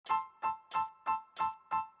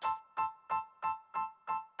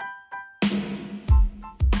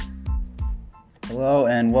Hello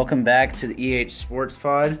and welcome back to the EH Sports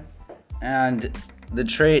Pod. And the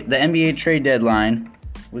NBA trade deadline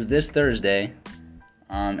was this Thursday,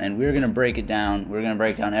 and we're gonna break it down. We're gonna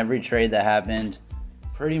break down every trade that happened,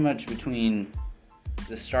 pretty much between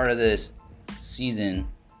the start of this season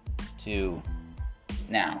to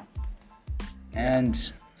now.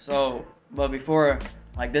 And But before,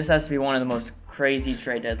 this has to be one of the most crazy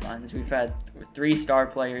trade deadlines. We've had 3 star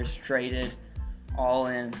players traded, all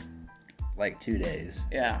in 2 days.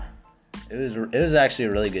 Yeah. It was actually a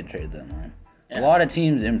really good trade deadline. Yeah. A lot of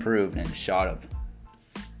teams improved and shot up.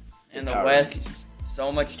 In the West,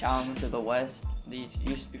 so much talent to the West. These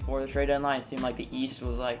used before the trade deadline, it seemed like the East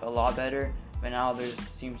was a lot better, but now there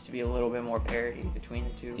seems to be a little bit more parity between the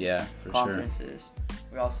two conferences. Sure.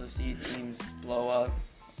 We also see teams blow up.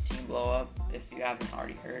 If you haven't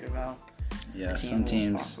already heard about. Yeah, some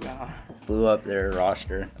teams blew up their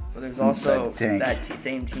roster. But there's also that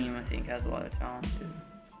same team, I think, has a lot of talent too.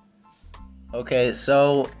 Okay,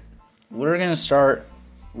 so we're going to start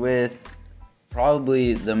with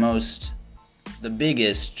probably the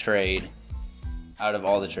biggest trade out of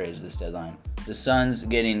all the trades this deadline. The Suns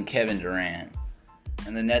getting Kevin Durant,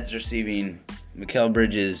 and the Nets receiving Mikal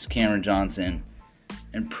Bridges, Cameron Johnson,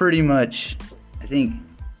 and pretty much, I think,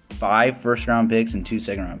 5 first-round picks and 2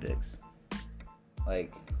 second-round picks.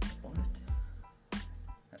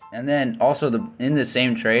 And then also in the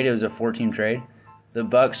same trade, it was a 4-team trade. The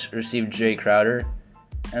Bucks received Jay Crowder,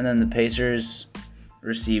 and then the Pacers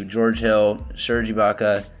received George Hill, Serge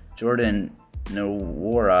Ibaka, Jordan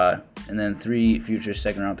Nwora, and then 3 future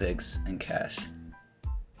second-round picks and cash.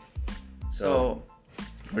 So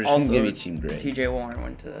we're just gonna give each team grades. T.J. Warren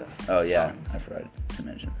went to the Suns. I forgot to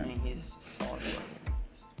mention that. I mean, he's solid.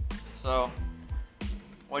 So,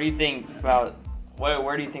 what do you think about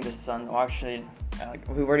where do you think the Suns? Well, actually,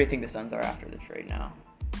 where do you think the Suns are after the trade now?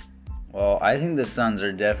 Well, I think the Suns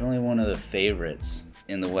are definitely one of the favorites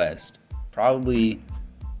in the West. Probably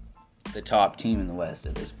the top team in the West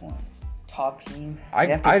at this point. Top team? They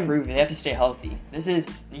have to prove it. They have to stay healthy.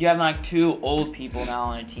 You have 2 old people now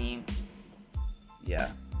on a team.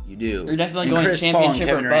 Yeah, you do. They're definitely going championship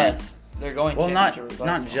or bust. They're going championship or bust.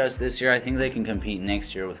 Not just this year. I think they can compete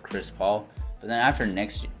next year with Chris Paul. But then after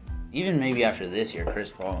next year, even maybe after this year,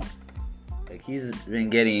 Chris Paul, he's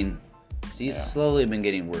slowly been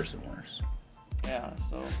getting worse and worse. Yeah,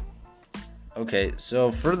 so. Okay,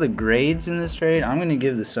 so for the grades in this trade, I'm going to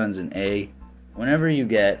give the Suns an A. Whenever you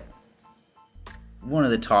get one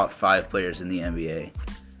of the top 5 players in the NBA,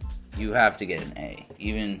 you have to get an A.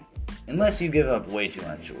 Even unless you give up way too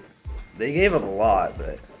much. They gave up a lot,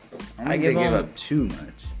 but I don't think they gave up too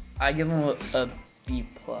much. I give them a B+.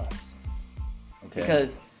 Okay.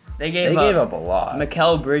 Because they gave up a lot.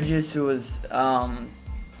 Mikal Bridges, who was one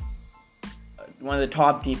of the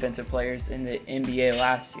top defensive players in the NBA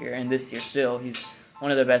last year, and this year still, he's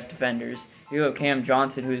one of the best defenders. You have Cam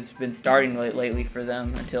Johnson, who's been starting lately for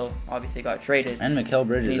them until obviously got traded. And Mikal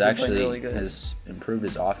Bridges actually has improved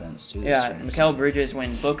his offense too. Yeah, Mikal Bridges,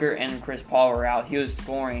 when Booker and Chris Paul were out, he was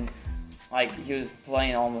scoring he was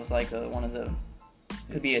playing almost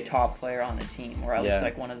could be a top player on the team, or at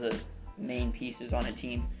least one of the main pieces on a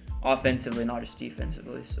team, offensively, not just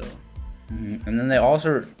defensively. So. Mm-hmm. And then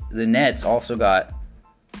the Nets also got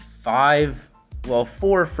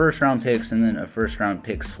 4 first-round picks and then a first-round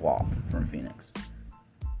pick swap from Phoenix.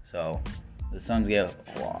 So the Suns gave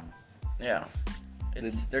a lot. Yeah.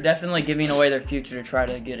 They're definitely giving away their future to try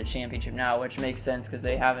to get a championship now, which makes sense because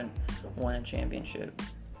they haven't won a championship.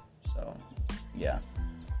 So. Yeah.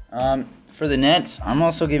 For the Nets, I'm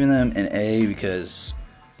also giving them an A because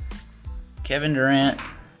Kevin Durant,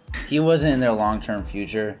 he wasn't in their long-term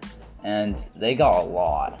future, and they got a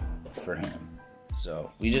lot for him.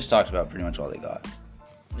 So we just talked about pretty much all they got.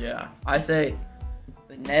 Yeah, I say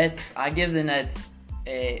the Nets. I give the Nets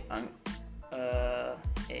A.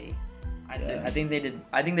 A. I think they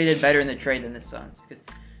did better in the trade than the Suns because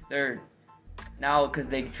because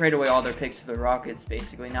they traded away all their picks to the Rockets.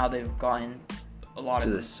 Basically, now they've gotten a lot to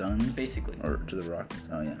the Suns, basically, or to the Rockets.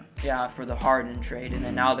 Oh yeah. Yeah, for the Harden trade, and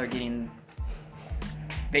then now they're getting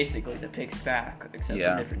basically the picks back, except for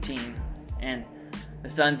a different team. And the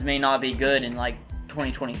Suns may not be good in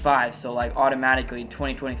 2025, so automatically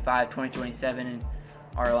 2025, 2027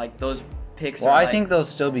 are those picks. Well, I think they'll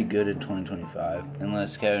still be good in 2025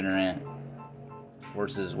 unless Kevin Durant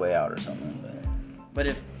forces his way out or something. But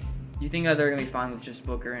if you think that they're gonna be fine with just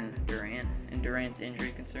Booker and Durant and Durant's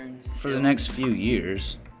injury concerns for the next few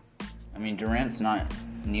years, I mean Durant's not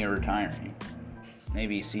near retiring.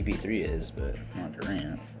 Maybe CP3 is, but not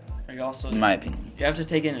Durant. In my opinion. You have to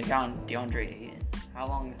take into account DeAndre Ayton.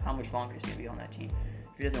 How much longer is he going to be on that team?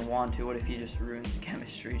 If he doesn't want to, what if he just ruins the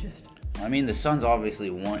chemistry? I mean, the Suns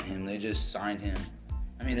obviously want him. They just signed him.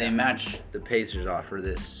 I mean, they matched the Pacers off for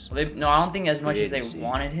this. Well, I don't think as much as they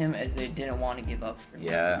wanted him as they didn't want to give up for him.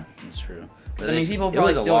 Yeah, that's true. But I mean, people it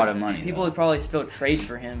probably was a lot of money. People would probably still trade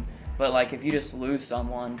for him, but like if you just lose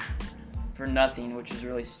someone for nothing, which is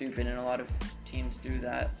really stupid, and a lot of teams do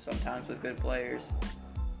that sometimes with good players.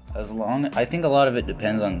 I think a lot of it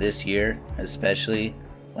depends on this year, especially.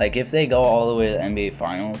 Like if they go all the way to the NBA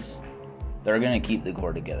Finals, they're gonna keep the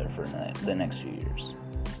core together for the next few years.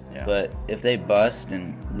 Yeah. But if they bust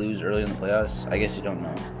and lose early in the playoffs, I guess you don't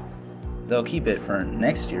know. They'll keep it for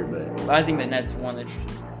next year, but I think the Nets won the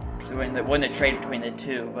trade between the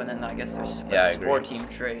two, but then I guess there's 4-team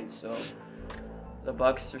trade, so the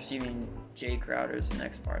Bucks receiving Jay Crowder is the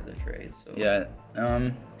next part of the trade. So yeah,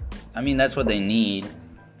 I mean that's what they need.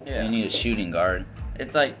 Yeah. They need a shooting guard.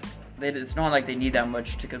 It's like it's not like they need that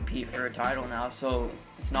much to compete for a title now, so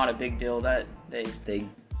it's not a big deal that they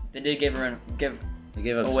did give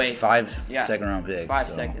away 5 second-round picks. 5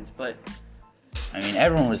 seconds, but I mean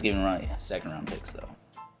everyone was giving away second-round picks though.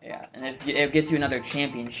 Yeah, and if it gets you another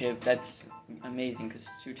championship, that's amazing because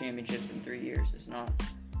 2 championships in 3 years is not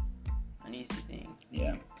an easy thing.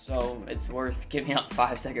 Yeah. So it's worth giving up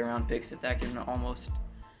 5 second-round picks if that can almost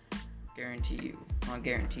guarantee you, not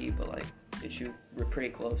guarantee, but like get you pretty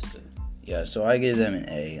close to. Yeah, so I gave them an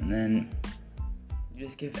A, and then you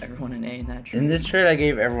just give everyone an A in that trade. In this trade, I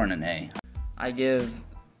gave everyone an A. I give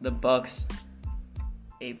the Bucks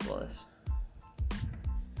A+.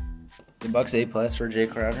 The Bucks A+ for Jay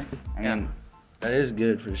Crowder. I mean, that is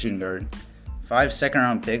good for the shooting guard. 5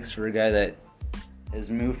 second-round picks for a guy that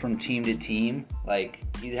has moved from team to team. Like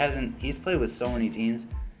he's played with so many teams.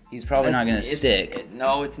 He's probably not gonna stick.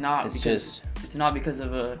 No, it's not. It's not because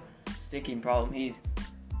of a sticking problem.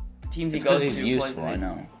 Teams he it's goes he's to useful, plays. I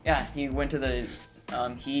know. Yeah, he went to the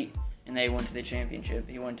Heat and they went to the championship.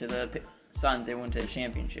 He went to the Suns. They went to the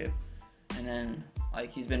championship, and then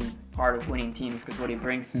like he's been part of winning teams because what he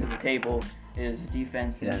brings to the table is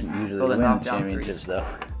defense and usually win championships though.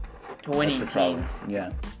 To winning teams.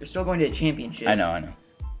 Yeah. They're still going to a championship. I know.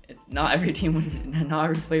 It's not every team wins. Not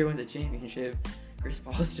every player wins a championship. Chris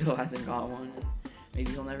Paul still hasn't got one.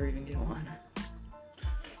 Maybe he'll never even get one.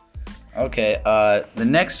 Okay. The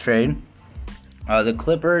next trade, the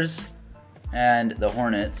Clippers and the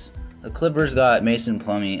Hornets. The Clippers got Mason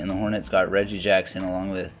Plumlee and the Hornets got Reggie Jackson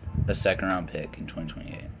along with a second-round pick in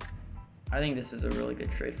 2028. I think this is a really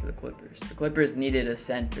good trade for the Clippers. The Clippers needed a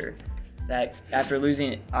center that, after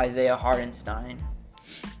losing Isaiah Hartenstein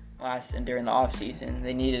during the offseason,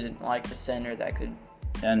 they needed like a center that could.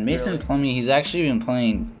 And Mason Plumlee, he's actually been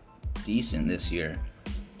playing decent this year.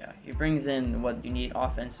 Yeah, he brings in what you need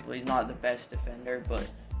offensively. He's not the best defender, but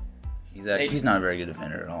he's not a very good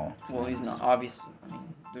defender at all. Well, he's not. Obviously, I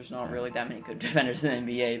mean, there's not really that many good defenders in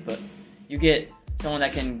the NBA, but you get someone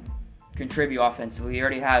that can contribute offensively. You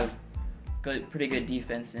already have pretty good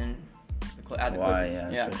defense in at the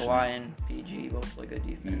Kawhi, Kawhi and PG both play good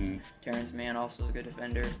defense. Mm-hmm. Terrence Mann also is a good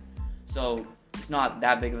defender. So it's not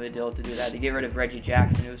that big of a deal to do that. To get rid of Reggie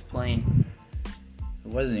Jackson, who was playing.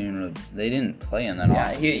 It wasn't even really. They didn't play him that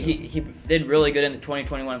often. Yeah, he did really good in the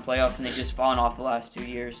 2021 playoffs, and they've just fallen off the last 2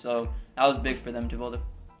 years. So that was big for them to build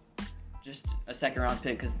just a second-round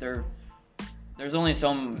pick because there's only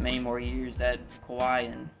so many more years that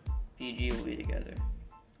Kawhi and PG will be together.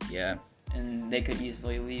 Yeah. And they could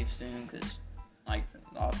easily leave soon because, like, the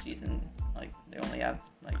offseason, like, they only have,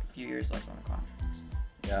 like, a few years left on the contracts.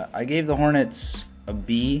 Yeah, I gave the Hornets a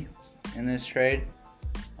B in this trade.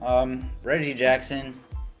 Reggie Jackson,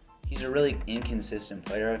 he's a really inconsistent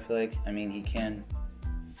player, I feel like. I mean, he can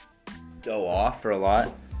go off for a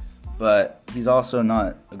lot, but he's also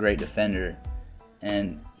not a great defender,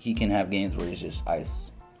 and he can have games where he's just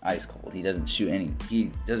ice cold. He doesn't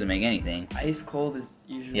he doesn't make anything. Ice cold is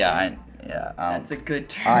usually... that's a good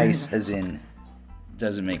term. Ice as in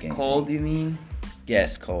doesn't make anything. Cold, you mean?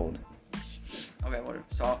 Yes, cold. Okay, whatever.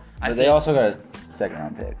 So they also got a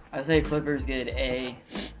second-round pick. I say Clippers get A.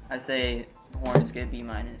 I say Hornets get B-.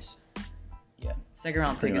 Yeah.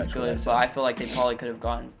 Second-round pick is good, but I feel like they probably could have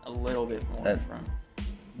gotten a little bit more from.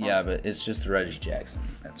 Yeah, but it's just Reggie Jackson.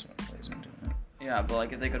 That's what plays into it. Yeah, but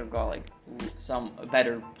like if they could have got like a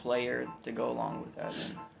better player to go along with that,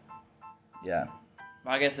 then. Yeah.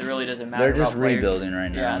 But I guess it really doesn't matter. They're just rebuilding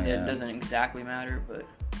right now. Yeah, it doesn't exactly matter, but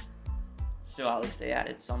still at least they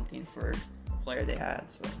added something for the player they had,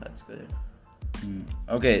 so that's good.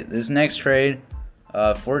 Okay, this next trade,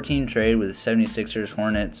 14 trade with the 76ers,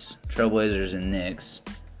 Hornets, Trailblazers, and Knicks.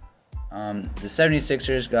 The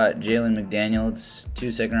 76ers got Jalen McDaniels,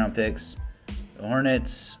 2 second-round picks. The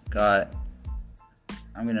Hornets got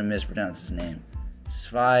I'm gonna mispronounce his name.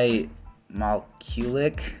 Svi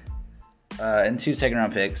Malkulik, and 2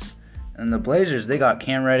 second-round picks. And the Blazers, they got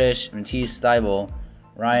Cam Reddish, Matisse Thybulle,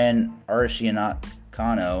 Ryan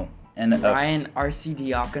Arcidiacono, and Ryan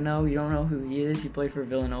Arcidiacono. You don't know who he is? He played for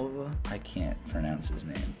Villanova. I can't pronounce his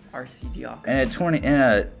name. Arcidiacono. And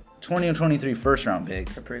a 2023 first-round pick.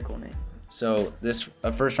 That's a pretty cool name. So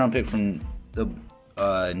a first-round pick from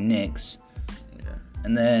the Knicks. Yeah.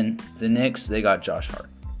 And then the Knicks, they got Josh Hart.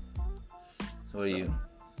 So what do you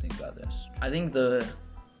think about this? I think the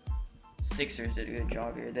Sixers did a good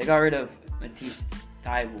job here. They got rid of Matisse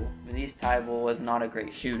Thybulle. Matisse Thybulle was not a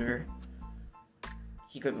great shooter.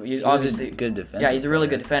 He was a good defender. Yeah, he's a really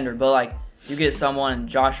good defender. But like, you get someone,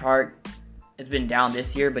 Josh Hart has been down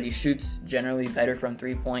this year, but he shoots generally better from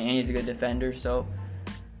 3-point, and he's a good defender. So,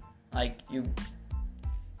 like you.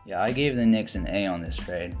 Yeah, I gave the Knicks an A on this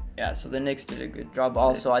trade. Yeah, so the Knicks did a good job.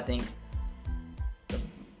 Also, I think the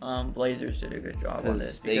Blazers did a good job on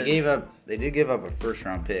this. They did give up a first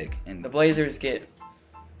round pick, and the Blazers get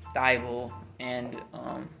Thybulle and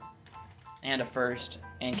a first,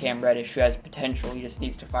 and Cam Reddish, who has potential. He just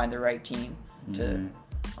needs to find the right team to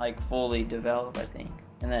like fully develop, I think.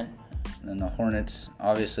 And then the Hornets,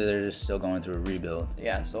 obviously, they're just still going through a rebuild.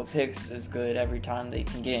 Yeah, so picks is good every time they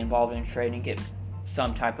can get involved in a trade and get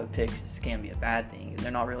some type of picks. This can't be a bad thing.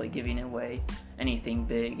 They're not really giving away anything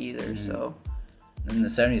big either. So. Then the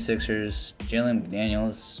 76ers, Jalen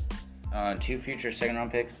McDaniels, 2 future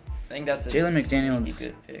second-round picks. I think that's a Jalen McDaniels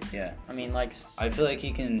good pick. Yeah. I mean, like, I feel like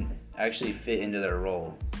he can actually fit into their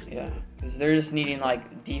role. Yeah, because they're just needing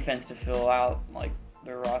like defense to fill out like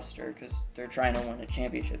their roster because they're trying to win a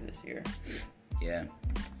championship this year. Yeah.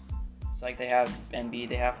 It's like they have Embiid,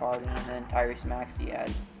 they have Harden, and then Tyrese Maxey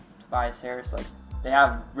has Tobias Harris. Like they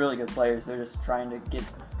have really good players. They're just trying to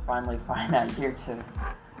finally find that year to.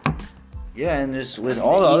 Yeah, and just with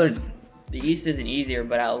all the other. The East isn't easier,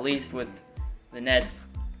 but at least with the Nets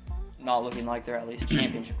not looking like they're at least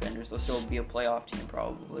championship contenders, they'll still be a playoff team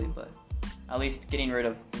probably, but at least getting rid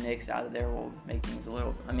of the Knicks out of there will make things a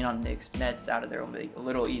little. I mean, not Knicks, Nets out of there will make it a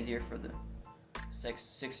little easier for the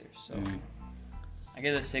Sixers. So I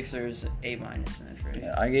give the Sixers A- in that trade.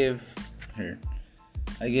 Yeah, I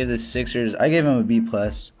gave the Sixers. I gave them a B+.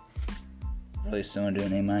 Probably someone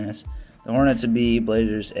doing A-. The Hornets a B,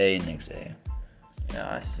 Blazers A, Knicks A.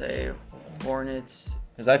 Yeah, I say Hornets.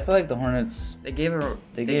 Because I feel like the Hornets. They gave up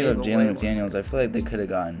Jalen McDaniels. I feel like they could have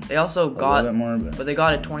gotten. They also got a little bit more, but they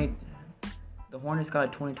got The Hornets got a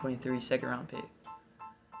 2023 second round pick,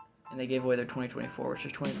 and they gave away their 2024, which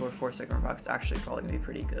is 2024 second round pick. It's actually probably gonna be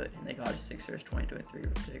pretty good, and they got a Sixers 2023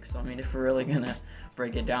 pick. So I mean, if we're really gonna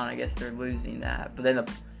break it down, I guess they're losing that. But then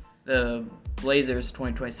the Blazers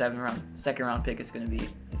 2027 second round pick is gonna be.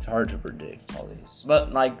 It's hard to predict all these.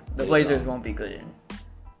 But like the Blazers won't be good in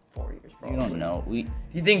 4 years. Probably. You don't know.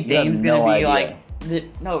 You think Dame's gonna be idea.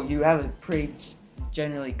 No, you have a pretty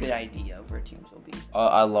generally good idea of where teams will be.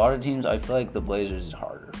 A lot of teams, I feel like the Blazers is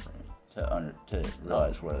harder for me to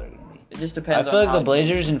realize where they're gonna be. It just depends. I feel like the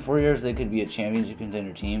Blazers in 4 years they could be a championship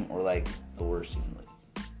contender team or like the worst team in the league.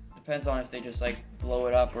 Depends on if they just like blow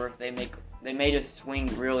it up or if they may just swing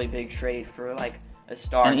really big trade for like a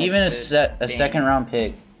star. And even a second round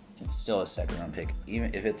pick, it's still a second round pick.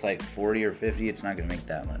 Even if it's like 40 or 50, it's not gonna make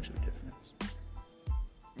that much of a difference.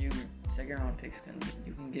 Second round picks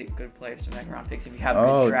you can get good players from second round picks if you have a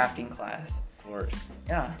good drafting class. Of course.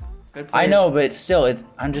 Yeah. Good players. I know, but still,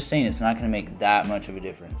 I'm just saying it's not going to make that much of a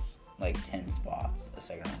difference. Like 10 spots, a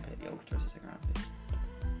second round pick. Jokic was a second round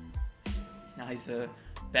pick. Now he's the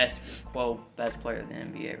best player in the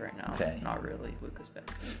NBA right now. Okay. Not really. Luka's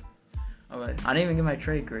best. Okay. I didn't even get my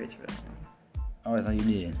trade grades for that one. Oh, I thought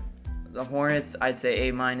you did. The Hornets, I'd say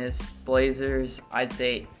A-. Blazers, I'd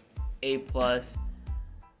say A+.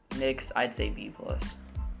 Knicks, I'd say B+. Because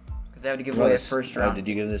they have to give away a first round. Did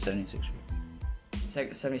you give the 76ers?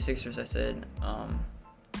 76ers, I said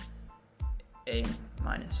A-.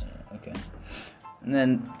 Okay. And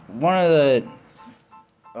then one of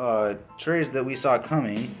the trades that we saw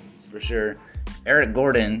coming, for sure, Eric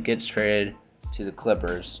Gordon gets traded to the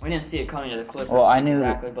Clippers. We didn't see it coming to the Clippers. Well, I knew.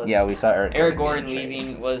 Exactly, but yeah, we saw Eric Gordon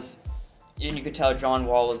leaving was, and you could tell John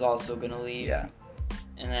Wall was also going to leave. Yeah.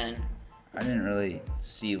 And then. I didn't really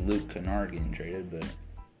see Luke Kennard getting traded, but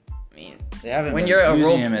I mean, they haven't when been you're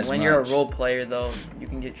using him as much. When you're a role player, though, you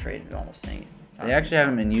can get traded almost any time. They actually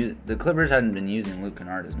haven't been using. The Clippers haven't been using Luke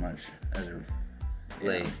Kennard as much as of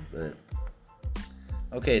late, but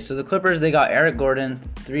okay. So the Clippers, they got Eric Gordon,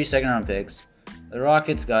 3 second-round picks. The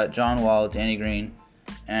Rockets got John Wall, Danny Green,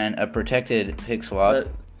 and a protected pick swap.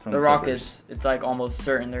 But the Rockets, it's like almost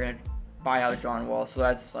certain they're gonna buy out John Wall. So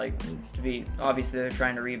that's like to be obviously they're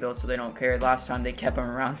trying to rebuild, so they don't care. Last time they kept him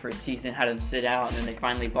around for a season, had him sit out, and then they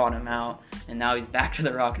finally bought him out, and now he's back to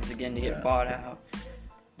the Rockets again to get bought out.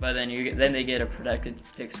 But then they get a protected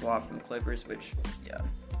pick swap from the Clippers, which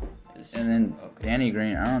and then Danny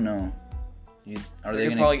Green, I don't know. He's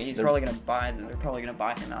probably gonna buy them. They're probably gonna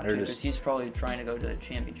buy him out too, because he's probably trying to go to the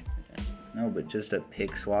championship. No, but just a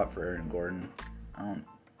pick swap for Aaron Gordon.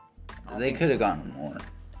 They could have gotten more.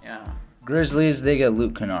 Yeah. Grizzlies, they get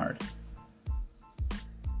Luke Kennard.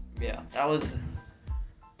 Yeah, that was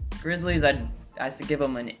Grizzlies. I'd give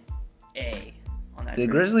them an A on that. The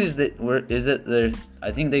trade. Grizzlies,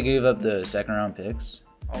 I think they gave up the second round picks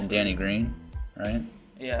and Danny Green, right?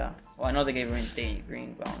 Yeah. Well, I know they gave him Danny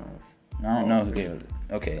Green, but I don't know who gave it.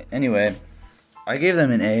 Okay. Anyway, I gave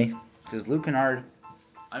them an A because Luke Kennard.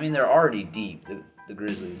 I mean, they're already deep. The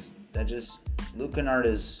Grizzlies. Luke Kennard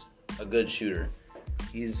is a good shooter.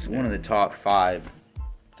 He's one of the top 5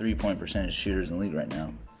 3-point percentage shooters in the league right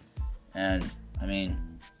now. And, I mean,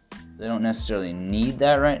 they don't necessarily need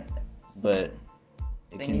that, right? But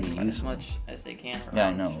it they can need be useful. as much as they can. Yeah,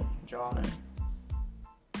 I know. John.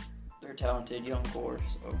 They're talented young core,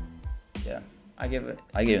 so. Yeah. I give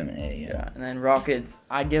him an A, yeah. And then Rockets,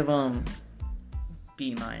 I give them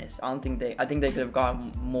B-. I think they could have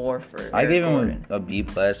gotten more for I gave them a B+,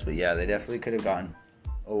 but yeah, they definitely could have gotten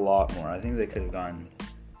a lot more. I think they could have gotten.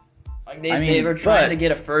 Like they were trying to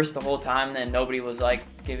get a first the whole time, and then nobody was like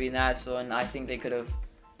giving that. So, and I think they could have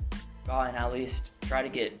gotten at least try to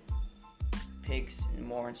get picks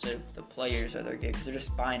more instead of the players that they're getting, because they're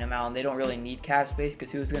just buying them out, and they don't really need cap space.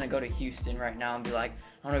 Because who's gonna go to Houston right now and be like,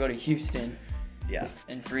 I want to go to Houston? Yeah.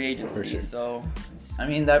 In free agency, sure. So. I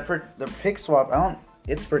mean the pick swap.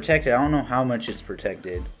 It's protected. I don't know how much it's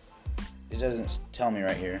protected. It doesn't tell me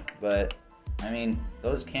right here, but I mean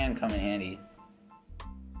those can come in handy.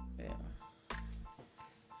 Yeah.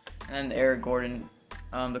 And then Eric Gordon,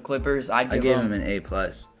 the Clippers. I gave him an A+.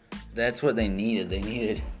 That's what they needed. They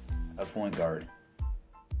needed a point guard.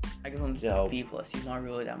 I give him B+. He's not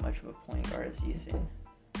really that much of a point guard as he's in.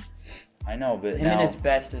 I know, but him and his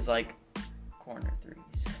best is like corner threes.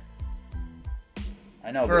 I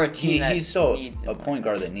know, for but a team he's still needs a point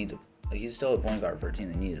guard that needs he's still a point guard for a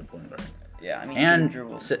team that needed a point guard. Yeah, I mean, and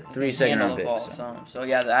 3 second round picks. So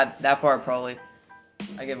yeah, that part probably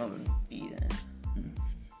I give him a B then.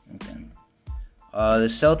 Okay. The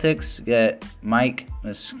Celtics get Mike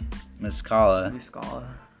Muscala.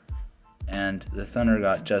 And the Thunder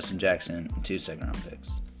got Justin Jackson and 2 second round picks.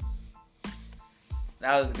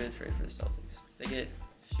 That was a good trade for the Celtics. They get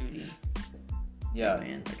shooting. Yeah,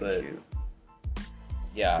 but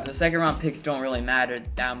yeah, the second round picks don't really matter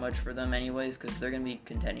that much for them anyways, because they're gonna be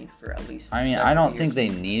contending for at least. I mean, I don't think they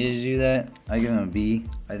needed to do that. I give them a B.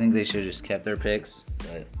 I think they should have just kept their picks.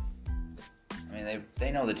 But I mean,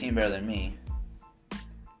 they know the team better than me.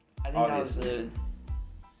 I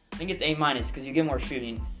think it's A- because you get more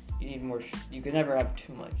shooting. You need more. You can never have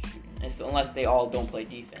too much shooting, unless they all don't play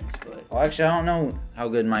defense. But well, actually, I don't know how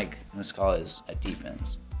good Mike Muscala is at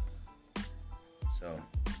defense. So,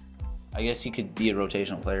 I guess he could be a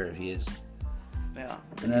rotational player if he is. Yeah.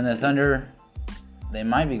 And then the Thunder, they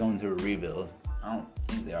might be going through a rebuild. I don't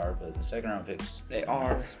think they are, but the second round picks. They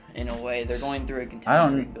are, in a way. They're going through a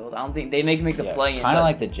contending rebuild. I don't think they make the play-in. Kind of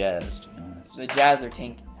like the Jazz, to be honest. The Jazz are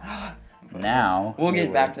tanking. Now. We'll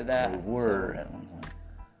get back to that. At one point.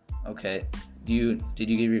 Okay. Did you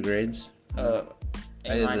give your grades? A-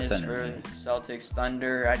 for Celtics.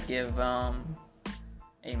 Thunder, I'd give A-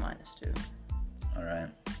 too. All right.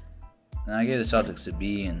 And I gave the Celtics a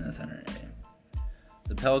B and the Thunder an A.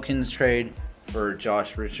 The Pelicans trade for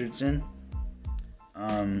Josh Richardson.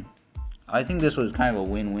 I think this was kind of a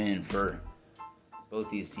win-win for both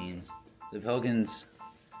these teams. The Pelicans,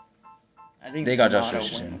 I think they got Josh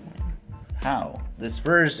Richardson. How? The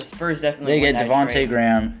Spurs definitely. They get Devontae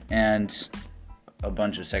Graham and a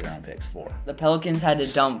bunch of second-round picks. 4. The Pelicans had to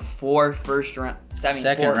dump 4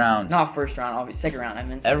 second round. Not first round, obviously. Second round. I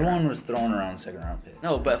meant everyone was throwing around second-round picks.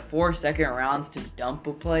 No, but 4 second rounds to dump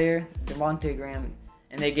a player, Devontae Graham,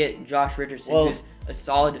 and they get Josh Richardson, who's a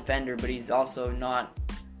solid defender, but he's also not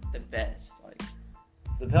the best. Like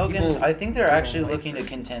the Pelicans, I think they're actually looking to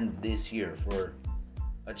contend this year for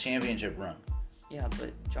a championship run. Yeah,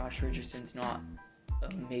 but Josh Richardson's not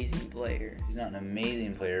an amazing player. He's not an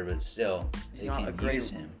amazing player, but still, he's not a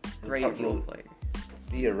great role player.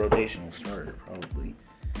 Be a rotational starter, probably.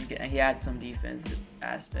 He had some defense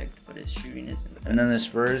aspect, but his shooting isn't the best. And then the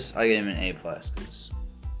Spurs, I gave him an A+, because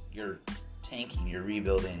you're tanking, you're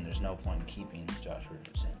rebuilding, there's no point in keeping Josh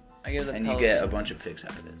Richardson. And you get a bunch of picks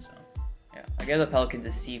out of it, so. Yeah, I give the Pelicans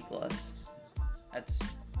a C+. That's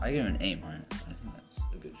I give him an A-. I think that's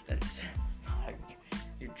a good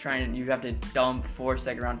trade. You have to dump 4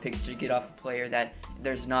 second-round picks to get off a player that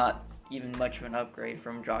there's not even much of an upgrade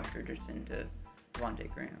from Josh Richardson to Devontae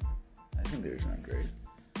Graham. I think there's an upgrade.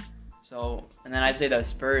 So, and then I'd say the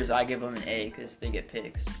Spurs, I give them an A because they get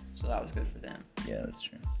picks. So that was good for them. Yeah, that's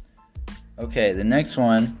true. Okay, the next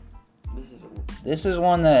one. This is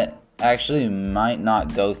one that actually might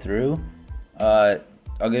not go through.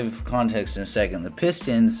 I'll give context in a second. The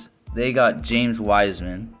Pistons, they got James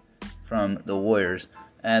Wiseman from the Warriors.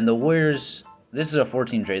 And the Warriors, this is a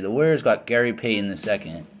 14 trade. The Warriors got Gary Payton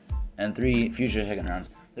II and 3 future second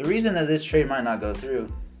rounds. The reason that this trade might not go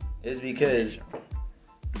through is because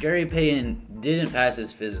Gary Payton didn't pass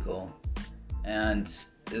his physical and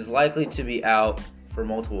is likely to be out for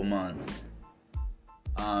multiple months.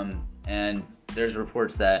 And there's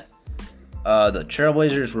reports that the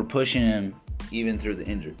Trailblazers were pushing him even through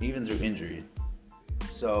injury.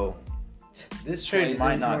 So this trade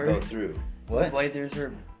might not go through. What? The Blazers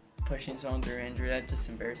were pushing someone through injury. That's just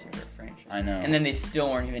embarrassing for a franchise. I know. And then they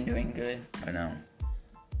still weren't even doing good. I know.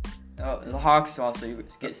 The Hawks also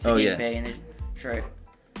get Saddiq Bey in the trade.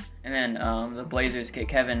 And then the Blazers get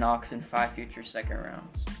Kevin Knox and 5 future second round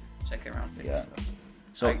picks. Yeah.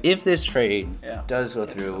 So if this trade does go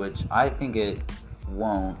through, which I think it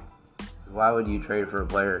won't, why would you trade for a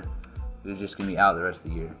player who's just going to be out the rest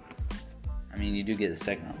of the year? I mean, you do get the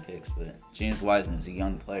second round picks, but James Wiseman is a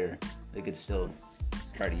young player. They could still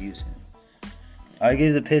try to use him. I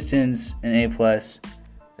give the Pistons an A+.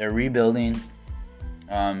 They're rebuilding.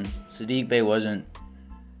 Saddiq Bey wasn't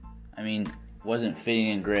fitting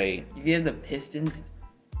in great. You give the Pistons,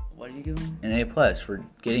 what do you give them? An A+ for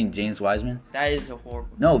getting James Wiseman. That is a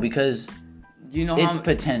horrible. No, because do you know it's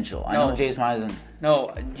potential. I know James Wiseman.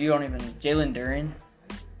 No, you don't even. Jalen Duren.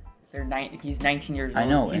 He's 19 years old. I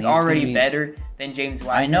know. He's already better than James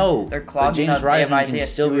Wiseman. I know. They're clogging up. They have Isaiah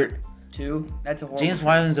Stewart too. That's a horrible. James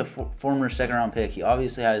Wiseman's a former second-round pick. He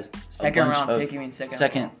obviously has second-round pick. You mean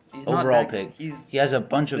second overall pick. He has a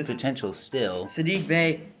bunch of potential still. Saddiq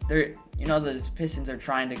Bey. The Pistons are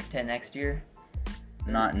trying to contend next year.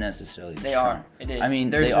 Not necessarily. They are. It is. I mean,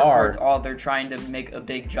 there's they reports are. They're trying to make a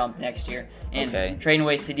big jump next year and trading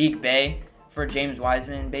away Saddiq Bey for James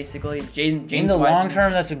Wiseman, basically. James in the long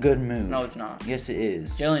term, that's a good move. No, it's not. Yes, it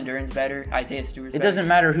is. Jalen Duren's better. Isaiah Stewart's better. It doesn't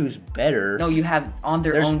matter who's better. No, you have on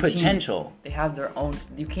their own There's potential. Team. They have their own.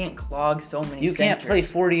 You can't clog so many You centers. can't play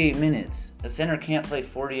 48 minutes. A center can't play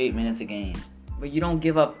 48 minutes a game. But you don't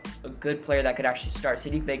give up a good player that could actually start.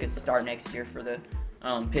 Saddiq Bey could start next year for the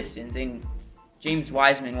Pistons, and James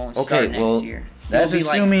Wiseman won't start next year. That's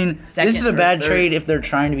assuming this is a bad trade if they're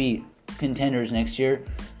trying to be contenders next year.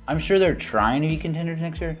 I'm sure they're trying to be contenders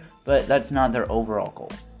next year, but that's not their overall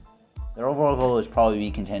goal. Their overall goal is probably to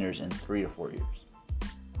be contenders in 3 to 4 years.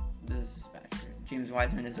 This is bad trade. James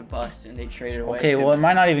Wiseman is a bust, and they traded away. Okay, well, it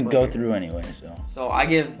might not even go through anyway, so. So I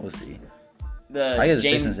give. We'll see. I give the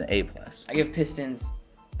Pistons an A+. I give Pistons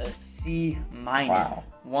a C-. Wow.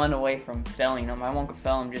 1 away from felling them. I won't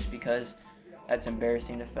fail them just because that's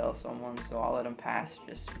embarrassing to fail someone, so I'll let them pass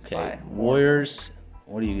just by. Warriors,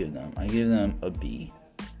 what do you give them? I give them a B.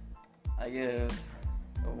 I give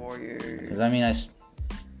the Warriors. Because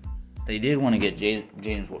they did want to get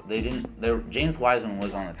James. They didn't. James Wiseman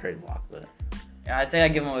was on the trade block, but yeah, I'd say I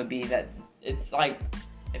give them a B. That it's like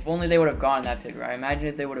if only they would have gotten that pick right. Imagine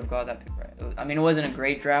if they would have got that pick right. I mean, it wasn't a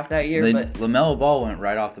great draft that year, but LaMelo Ball went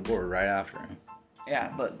right off the board right after him.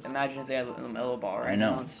 Yeah, but imagine if they had LaMelo Ball right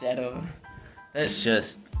now instead of. It's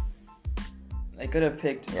just. They could have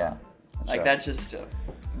picked. Yeah. That's just.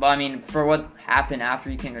 But I mean, for what happened after,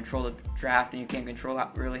 you can't control the draft and you can't control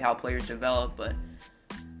how players develop. But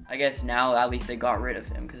I guess now at least they got rid of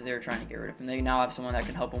him because they were trying to get rid of him. They now have someone that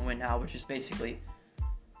can help them win now, which is basically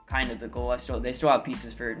kind of the goal. They still have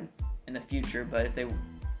pieces for in the future, but if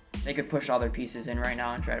they could push all their pieces in right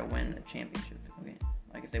now and try to win a championship,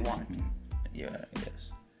 like if they wanted to. Yeah, I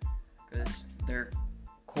guess. Because their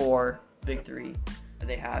core big three that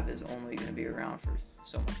they have is only going to be around for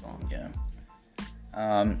so much longer. Yeah.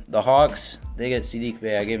 The Hawks, they get Saddiq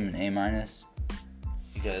Bey. I gave him an A-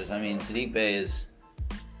 because Saddiq Bey is.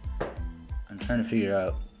 I'm trying to figure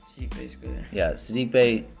out. Saddiq Bey's good. Yeah, Saddiq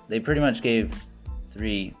Bey. They pretty much gave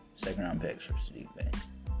 3 second-round picks for Saddiq Bey.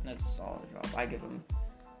 That's a solid job. I give him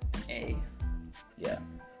an A. Yeah,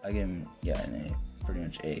 I give him an A. Pretty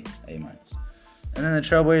much A-. And then the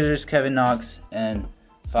Trailblazers, Kevin Knox, and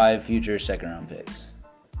 5 future second-round picks.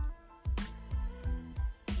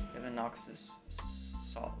 Kevin Knox is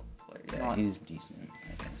solid player. Yeah, he's decent,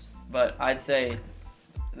 I guess. But I'd say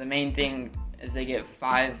the main thing is they get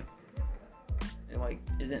 5 Like,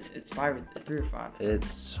 isn't it's 3 or 5?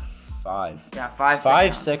 It's 5. Yeah, 5.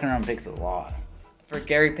 5 second-round picks a lot. For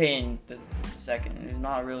Gary Payton, the second, he's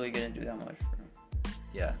not really gonna do that much for him.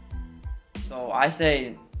 Yeah. So I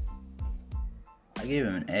say. I gave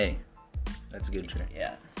him an A. That's a good trade.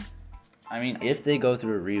 Yeah. I mean, if they go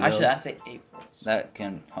through a rebuild, actually, I'd say A+. That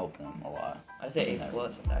can help them a lot. I'd say A+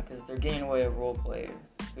 on that because they're getting away a role player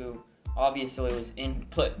who obviously was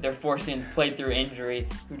they're forcing played through injury,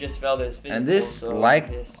 who just fell to his physical. And this,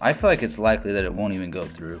 I feel like it's likely that it won't even go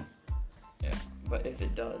through. Yeah, but if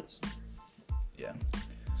it does. Yeah.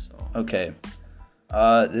 So. Okay.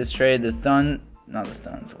 This trade, the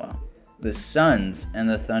Suns and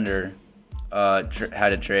the Thunder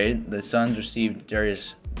had a trade. The Suns received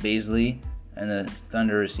Darius Bazley, and the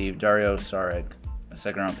Thunder received Dario Saric, a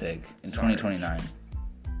second-round pick in 2029,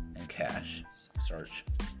 and cash. Sarge.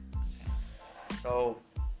 So,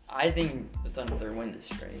 I think the Thunder win this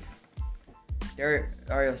trade. Dario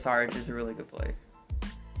Saric is a really good player.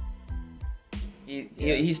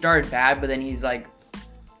 He started bad, but then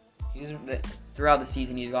throughout the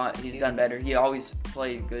season he's done better. He always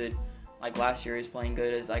played good. Like last year, he was playing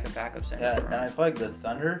good as like a backup center. Yeah, and I feel like the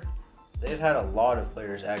Thunder, they've had a lot of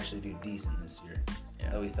players actually do decent this year.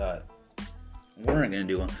 Yeah. That we thought weren't going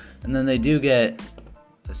to do one. And then they do get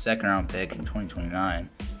a second-round pick in 2029.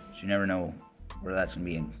 But you never know where that's going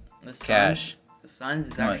to be in cash. The Suns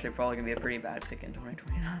is actually probably going to be a pretty bad pick in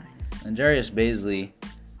 2029. And Darius Bazley,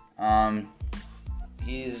 I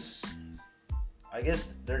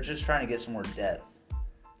guess they're just trying to get some more depth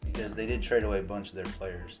because they did trade away a bunch of their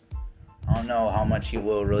players. I don't know how much he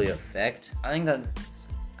will really affect. I don't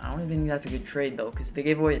even think that's a good trade though, because they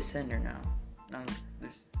gave away a center now.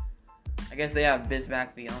 I guess they have Bismack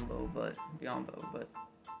Biyombo, but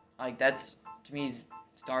like that's to me,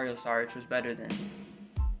 Dario Saric was better than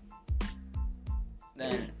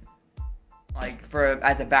like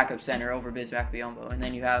as a backup center over Bismack Biyombo, and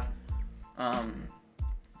then you have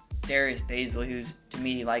Darius Bazley, who's to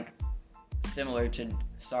me like similar to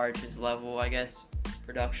Saric's level, I guess,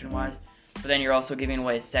 production-wise. But then you're also giving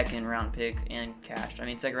away a second-round pick and cash. I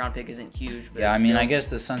mean, second-round pick isn't huge. But yeah, I mean, I guess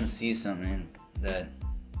the Suns see something that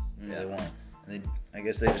they want. I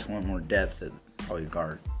guess they just want more depth at probably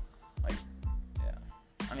guard.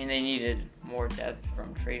 I mean, they needed more depth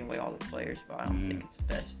from trading away all the players, but I don't think it's the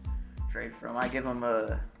best trade for them. I give them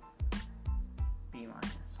a B-.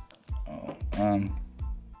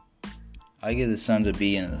 I give the Suns a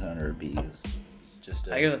B and the Thunder a B.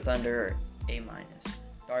 I give the Thunder A-.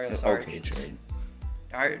 Dario Saric. Okay trade.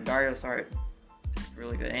 Dario Saric is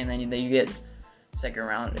really good, and then you get second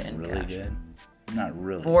round and really cash. Good. Not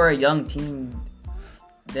really. For a young team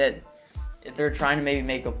that if they're trying to maybe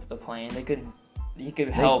make up the play, he could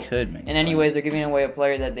help. They could make. And anyways, they're giving away a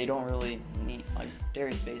player that they don't really need, like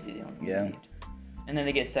Darius Bazley. They don't really need. And then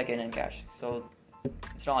they get second and cash, so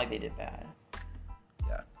it's not like they did bad.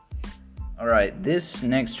 Yeah. All right, this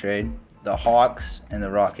next trade, the Hawks and the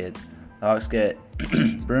Rockets. The Hawks get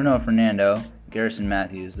Bruno Fernando, Garrison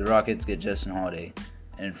Matthews. The Rockets get Justin Holiday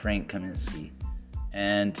and Frank Kaminsky,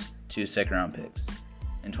 and 2 second-round picks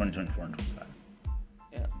in 2024 and 2025.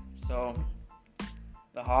 Yeah. So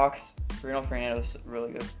the Hawks, Bruno Fernando's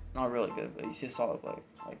really good. Not really good, but he's a solid player.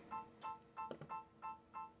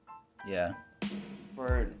 Yeah.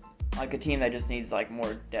 For like a team that just needs like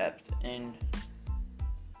more depth, and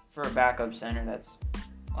for a backup center that's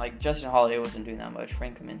like Justin Holiday wasn't doing that much.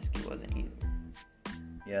 Frank Kaminsky wasn't either.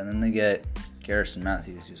 Yeah, and then they get Garrison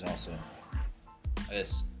Matthews, who's also, I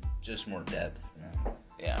guess, just more depth.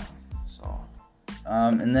 Yeah. So.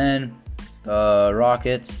 And then the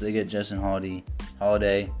Rockets, they get Justin Holiday.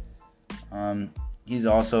 He's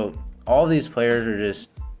also, all these players are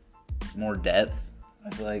just more depth.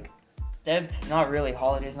 I feel like. Depth, not really.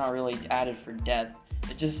 Holiday's not really added for depth.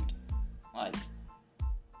 It just like.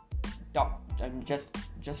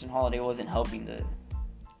 Justin Holiday wasn't helping the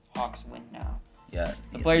Hawks win now. Yeah,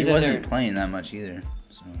 he wasn't playing that much either.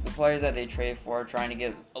 So. The players that they trade for are trying to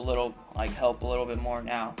get a little, help a little bit more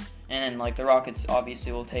now. And then, the Rockets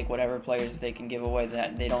obviously will take whatever players they can give away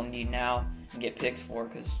that they don't need now and get picks for,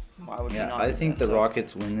 because why would you not? I think the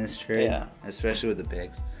Rockets win this trade, especially with the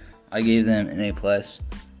picks. I gave them an A+,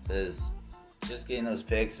 because just getting those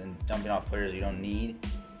picks and dumping off players you don't need,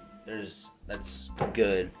 that's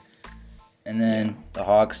good. And then the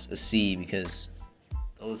Hawks a C, because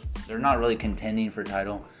they're not really contending for a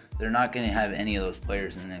title. They're not going to have any of those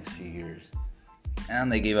players in the next few years.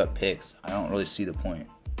 And they gave up picks. I don't really see the point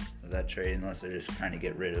of that trade unless they're just trying to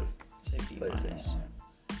get rid of players.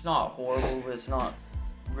 It's not horrible, but it's not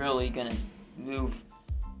really going to move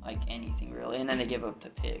anything really. And then they give up the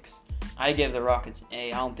picks. I give the Rockets an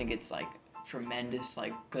A. I don't think it's tremendous,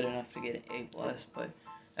 like good enough to get an A+, but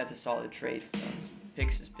that's a solid trade for them.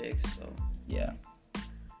 Picks is picks, so. Yeah.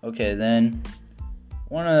 Okay, then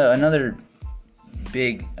another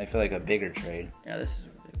big, I feel like a bigger trade. Yeah, this is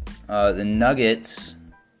a big one. The Nuggets.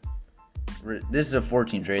 This is a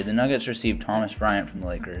 14 trade. The Nuggets received Thomas Bryant from the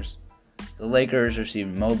Lakers. The Lakers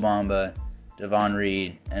received Mo Bamba, Devon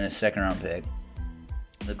Reed, and a second-round pick.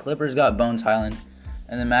 The Clippers got Bones Highland,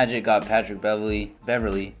 and the Magic got Patrick Beverly,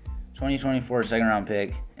 2024 second-round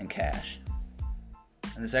pick, and cash.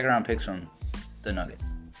 And the second-round pick's from the Nuggets.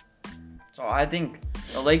 So I think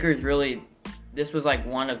the Lakers really, this was like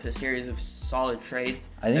one of a series of solid trades.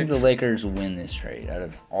 I think the Lakers win this trade out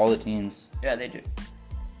of all the teams. Yeah, they do.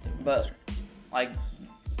 But, like,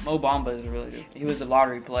 Mo Bamba is really good. He was a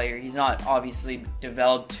lottery player. He's not obviously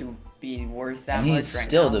developed to be worth that much right now. And he's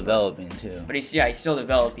still developing, too. But he's still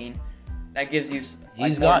developing. That gives you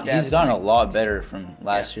he's gotten a lot better from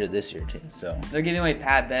last year to this year, too. So they're giving away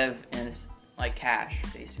Pat Bev and, like, cash,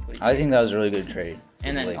 basically. I think that was a really good trade.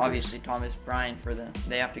 And then, obviously, Thomas Bryant for them.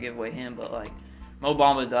 They have to give away him, but, like, Mo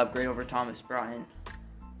Bamba's an upgrade over Thomas Bryant.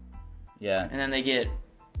 Yeah. And then they get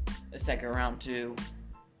a second round, too.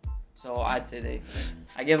 So I'd say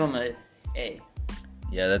I give them a A.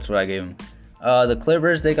 Yeah, that's what I gave them. The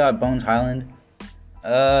Clippers, they got Bones Highland.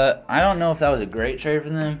 I don't know if that was a great trade for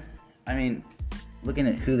them. I mean, looking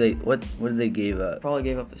at what did they give up? Probably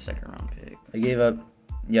gave up the second round pick. They gave up,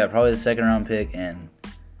 probably the second round pick and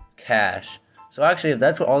cash. So actually, if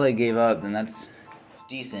that's all they gave up, then that's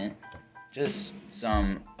decent. Just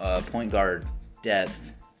some point guard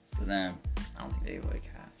depth for them. I don't think they gave away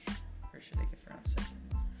cash. Pretty sure they give around second.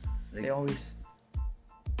 They always.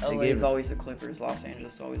 LA is always the Clippers. Los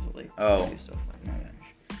Angeles is always the Lakers. Oh. Stuff like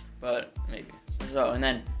that. But maybe.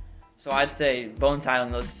 So I'd say Bones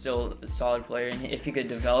Highland is still a solid player, and if he could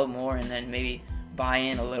develop more and then maybe buy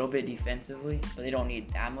in a little bit defensively, but they don't need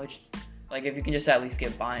that much. Like if you can just at least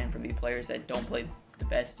get buy-in from the players that don't play the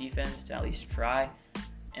best defense to at least try,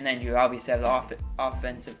 and then you obviously have the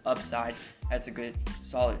offensive upside. That's a good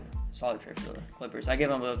solid trade for the Clippers. I give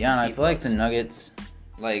them a and I feel like the Nuggets,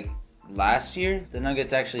 like last year, the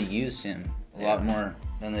Nuggets actually used him a lot more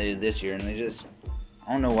than they did this year, and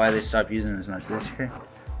I don't know why they stopped using him as much this year,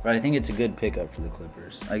 but I think it's a good pickup for the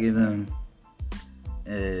Clippers. I give them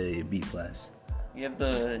a B+. You have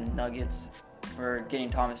the Nuggets for getting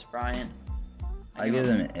Thomas Bryant. I give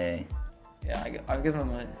them an A. Yeah, I give them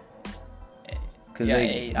a A. Because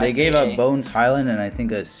they gave up Bones Highland and I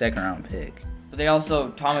think a second round pick. But they also,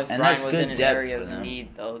 Thomas Bryant was in an area of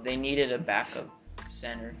need, though. They needed a backup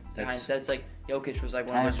center. That's like, Jokic was like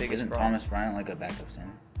one of the biggest problems. Isn't Thomas Bryant like a backup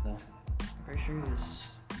center, though? I'm pretty sure he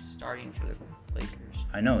was starting for the Lakers.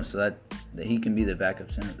 I know, so that he can be the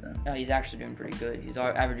backup center for them. Yeah, he's actually doing pretty good. He's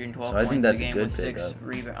averaging 12 points a game with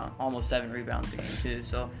almost 7 rebounds a game, too.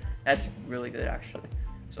 So that's really good, actually.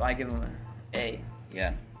 So I give him an A.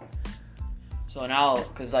 Yeah. So now,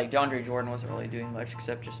 because like DeAndre Jordan wasn't really doing much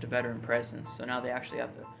except just a veteran presence, so now they actually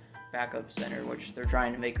have the backup center, which they're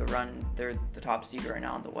trying to make a run. They're the top seed right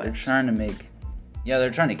now in the West. They're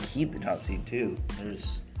trying to keep the top seed too.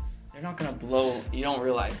 They're not gonna blow. You don't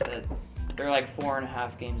realize that they're like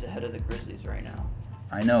 4.5 games ahead of the Grizzlies right now.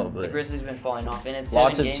 I know, but the Grizzlies been falling off, and it's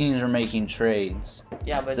lots of teams are making trades.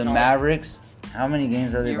 Yeah, but the Mavericks, how many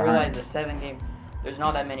games are they behind? You realize the 7 game. There's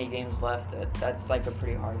not that many games left. That's like a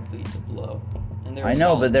pretty hard lead to blow. And I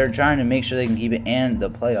know, but they're trying to make sure they can keep it and the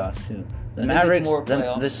playoffs too. The Mavericks,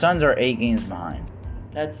 the Suns are 8 games behind.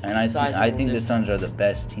 I think the Suns are the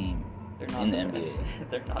best team in the NBA.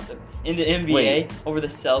 They're not in the NBA over the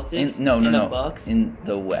Celtics. No, the Bucks in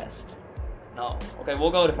the West. No. Okay,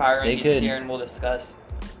 we'll go to power rankings here and we'll discuss.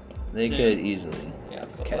 They could easily. Yeah,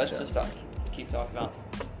 but let's just keep talking about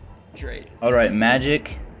trade. All right,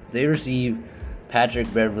 Magic. They receive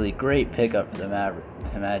Patrick Beverly, great pickup for the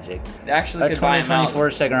Magic. They actually could buy him out.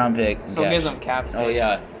 2024 second round pick. So it gives them cap space. Oh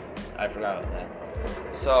yeah, I forgot about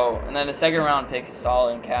that. So and then the second round pick is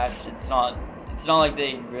solid in cash. It's not like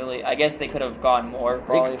they really. I guess they could have gotten more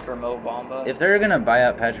probably for Mo Bamba. If they're gonna buy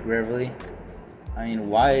out Patrick Beverly, I mean,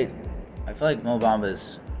 why? I feel like Mo Bamba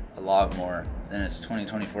is a lot more than his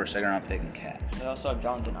 2024 second round pick in cash. They also have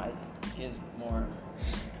Jonathan Isaac. He has more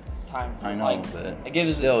time. I know, but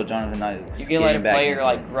Jonathan Isaac. You can let a player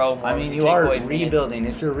like grow more. I mean, you are rebuilding.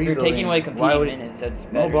 If you're rebuilding, you're taking away competing minutes. That's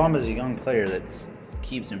better. Mo Bamba's a young player that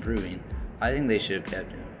keeps improving. I think they should have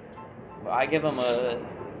kept him. Well, I give him a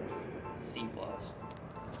C+.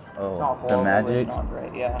 Oh, the Magic. It's not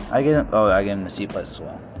great, yeah. I give him a C+ as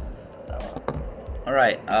well. All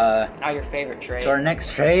right. Now your favorite trade. So our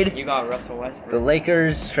next trade. You got Russell Westbrook. The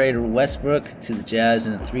Lakers traded Westbrook to the Jazz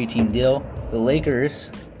in a 3-team deal. The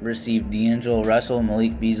Lakers received D'Angelo Russell,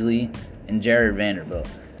 Malik Beasley, and Jared Vanderbilt.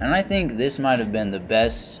 And I think this might have been the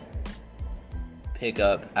best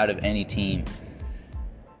pickup out of any team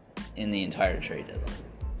in the entire trade deadline.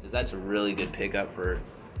 Because that's a really good pickup for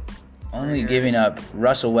only giving up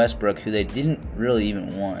Russell Westbrook, who they didn't really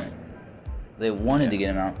even want. They wanted to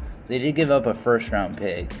get him out. They did give up a first-round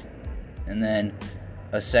pick, and then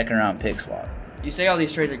a second-round pick swap. You say all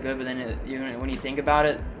these trades are good, but then when you think about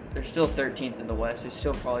it, they're still 13th in the West. They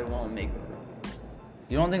still probably won't make it.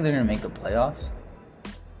 You don't think they're going to make the playoffs?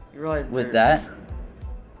 You realize with that?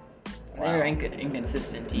 They're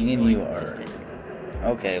inconsistent team. You are.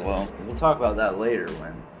 Okay, well, we'll talk about that later.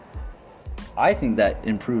 When I think that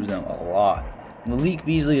improves them a lot. Malik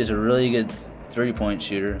Beasley is a really good three-point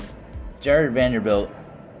shooter. Jared Vanderbilt,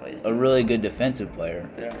 a really good defensive player.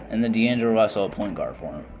 Yeah. And then D'Angelo Russell, a point guard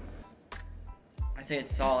for him. I say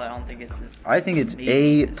it's solid. I don't think it's I think it's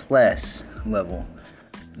A+ level.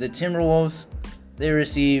 The Timberwolves, they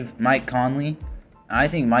receive Mike Conley. I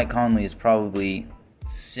think Mike Conley is probably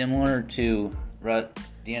similar to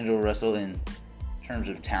D'Angelo Russell in terms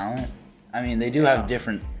of talent. I mean, they do have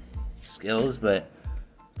different skills, but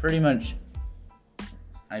pretty much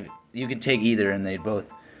you could take either, and they'd both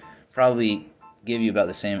probably give you about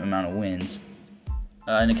the same amount of wins.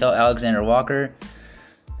 Nickeil Alexander-Walker,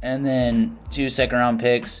 and then 2 second-round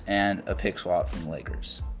picks and a pick swap from the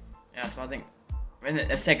Lakers. Yeah, so I think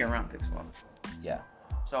a second-round pick swap. Yeah.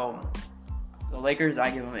 So the Lakers, I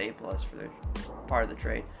give them an A+ for their part of the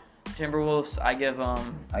trade. Timberwolves, I give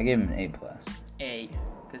them an A+. A,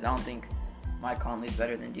 because I don't think Mike Conley's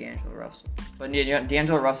better than D'Angelo Russell. But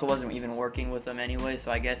D'Angelo Russell wasn't even working with them anyway, so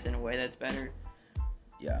I guess in a way that's better.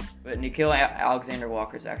 Yeah. But Nickeil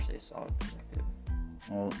Alexander-Walker is actually a solid pick.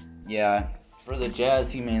 Well, yeah. For the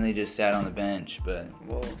Jazz, he mainly just sat on the bench, but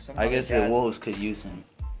I guess the Wolves could use him.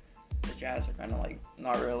 The Jazz are kind of like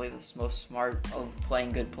not really the most smart of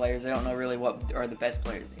playing good players. They don't know really what are the best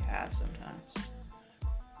players they have sometimes.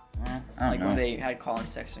 I don't know. When they had Colin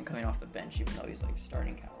Sexton coming off the bench, even though he's like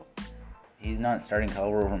starting caliber. He's not starting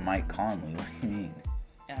caliber over Mike Conley. What do you mean?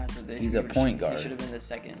 Yeah, he's a point guard. He should have been the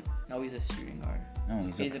second. No, he's a shooting guard.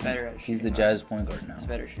 No, he's a better. He's the Jazz point guard now. He's a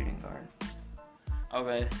better shooting guard.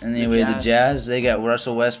 Okay. Anyway, the Jazz, they got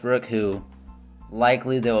Russell Westbrook, who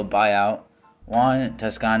likely they will buy out. Juan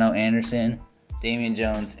Toscano Anderson, Damian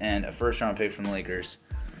Jones, and a first-round pick from the Lakers.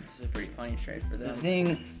 This is a pretty funny trade for them. The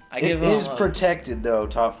thing, it is protected, though,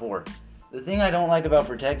 top 4. The thing I don't like about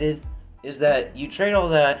protected is that you trade all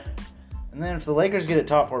that, and then if the Lakers get a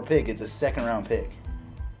top 4 pick, it's a second-round pick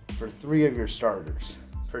for 3 of your starters,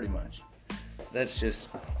 pretty much. That's just...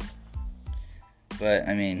 But,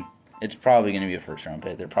 I mean, it's probably going to be a first-round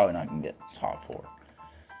pick. They're probably not going to get top 4.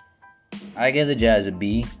 I give the Jazz a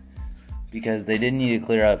B because they didn't need to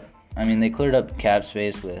clear up... I mean, they cleared up cap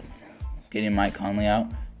space with getting Mike Conley out.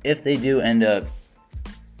 If they do end up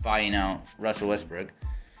buying out Russell Westbrook.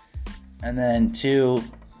 And then 2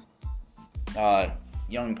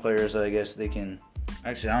 young players, I guess they can...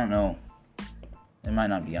 Actually, I don't know. They might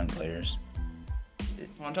not be young players.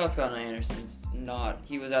 Juan Toscano Anderson's not...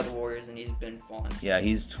 He was at the Warriors and he's been falling. Yeah,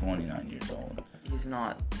 he's 29 years old. He's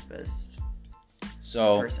not the best.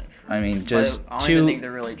 So, I mean, just I don't even think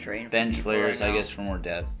they're really trained bench players, I guess, for more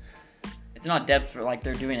depth. It's not depth for like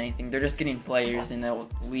they're doing anything. They're just getting players and they'll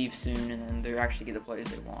leave soon and then they're actually get the players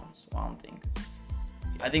they want. So I don't think.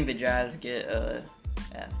 I think the Jazz get a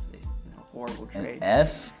F. A horrible trade. An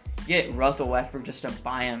F? You get Russell Westbrook just to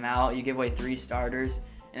buy him out. You give away 3 starters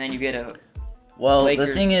and then you get a. Well, Lakers,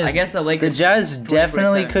 the thing is, I guess the Jazz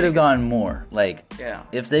definitely could have gone more. Like, yeah.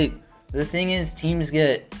 If they, the thing is, teams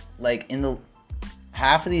get like in the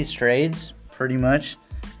half of these trades pretty much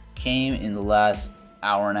came in the last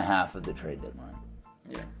hour and a half of the trade deadline.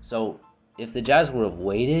 Yeah. So if the Jazz would have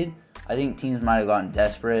waited, I think teams might have gotten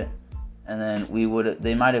desperate, and then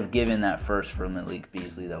they might have given that first for Malik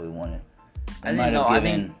Beasley that we wanted.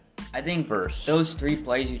 I think first. Those 3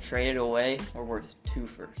 plays you traded away were worth 2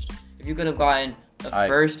 firsts. If you could have gotten a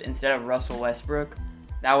first instead of Russell Westbrook,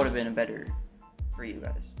 that would have been a better for you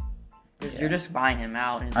guys. Because you're just buying him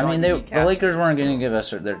out. And I mean, the Lakers weren't going to give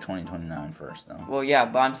us their 2029 first, though. Well, yeah,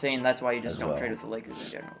 but I'm saying that's why you just don't trade with the Lakers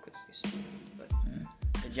in general. But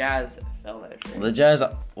the Jazz fell that trade. Well, the Jazz,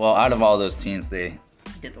 out of all those teams, they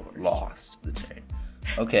did the worst. Lost the trade.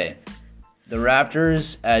 Okay, the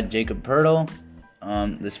Raptors add Jacob Poeltl.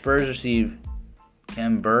 The Spurs receive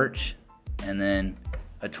Khem Birch, and then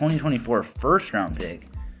a 2024 first-round pick,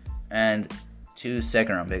 and 2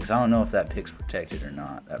 second-round picks. I don't know if that pick's protected or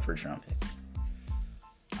not, that first-round pick.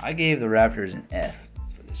 I gave the Raptors an F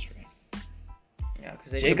for this trade. Yeah,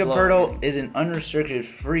 because Jakob Poeltl is an unrestricted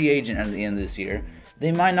free agent at the end of this year.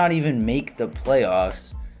 They might not even make the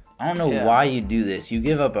playoffs. I don't know why you do this. You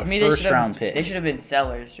give up a first-round pick. They should have been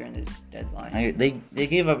sellers during the deadline. They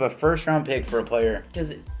gave up a first-round pick for a player.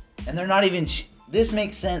 And they're not even... This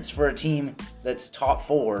makes sense for a team that's top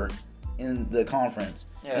 4 in the conference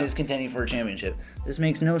and is contending for a championship. This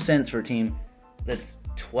makes no sense for a team that's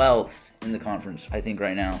 12th in the conference, I think,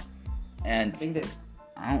 right now. And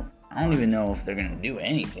I don't even know if they're going to do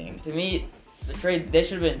anything. To me, the trade, they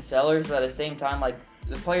should have been sellers, but at the same time, like,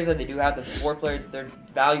 the players that they do have, the 4 players, their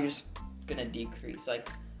value's going to decrease. Like,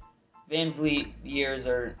 Van Vliet years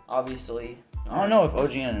are obviously... I don't know if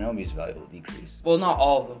OG Anunoby's value will decrease. Well, not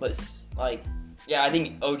all of them, but, like, yeah, I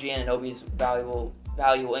think OG Anunoby's value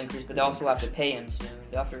will increase, but they also have to pay him soon.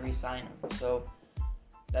 They have to re-sign him, so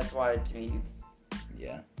that's why, to me...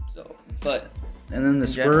 Yeah. So, but... And then the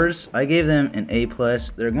Spurs, I gave them an A+.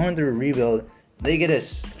 They're going through a rebuild. They get a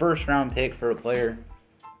first-round pick for a player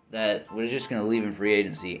that was just going to leave in free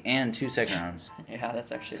agency and 2 second rounds. Yeah,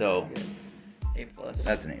 that's actually good. A+.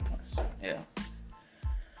 That's an A+. Yeah.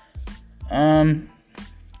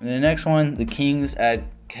 The next one, the Kings add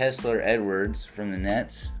Kessler Edwards from the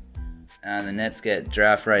Nets. And the Nets get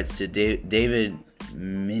draft rights to David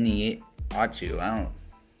Miniachu. I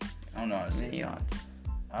don't know how to say it.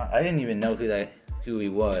 I didn't even know who he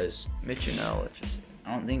was. Michinell,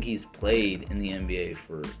 I don't think he's played in the NBA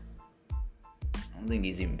I don't think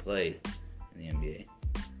he's even played in the NBA.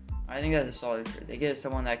 I think that's a solid trade. They get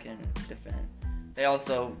someone that can defend. They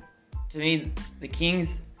also, to me, the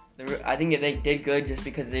Kings, I think they did good just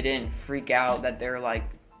because they didn't freak out that they're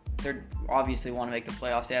obviously want to make the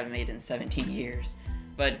playoffs. They haven't made it in 17 years.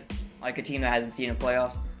 But like a team that hasn't seen a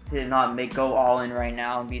playoffs, to not go all in right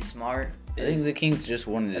now and be smart. I think the Kings just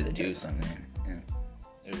wanted to do something. Yeah.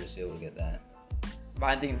 They were just able to get that. But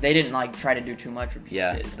I think they didn't try to do too much.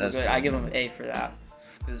 That's good. I give them an A for that.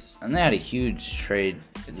 And they had a huge trade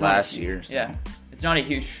last year. So. Yeah, it's not a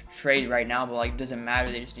huge trade right now, but it doesn't matter.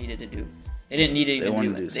 They just needed to do. They didn't need to even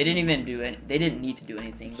do it. They didn't even do it. They didn't need to do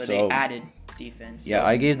anything, but they added defense. Yeah,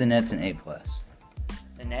 I gave the Nets an A+.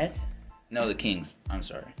 The Nets? No, the Kings. I'm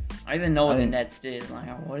sorry. I don't even know what the Nets did.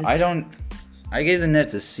 I gave the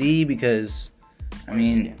Nets a C because,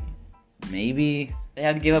 maybe they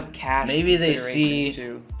had to give up cash. Maybe they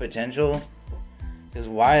see potential. Because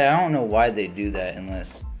I don't know why they do that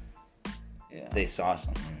unless they saw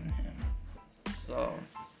something in him.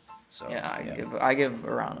 So I give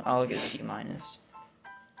around. I'll give C-.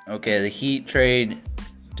 Okay, the Heat trade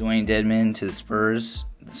Dwayne Dedmon to the Spurs.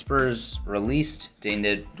 The Spurs released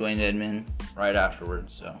Dwayne Dedmon right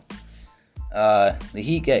afterwards. So the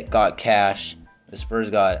Heat got cash. The Spurs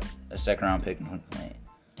got a second-round pick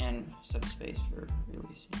and some space for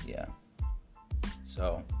releasing. Yeah.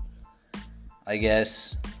 So I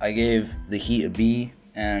guess I gave the Heat a B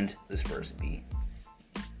and the Spurs a B.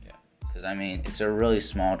 Yeah. Because, it's a really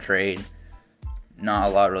small trade. Not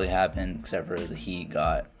a lot really happened except for the Heat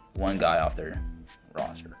got one guy off their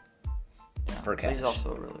roster. Yeah, for cash. He's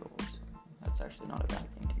also really old. So that's actually not a bad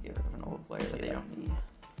thing to give an old player that they don't need.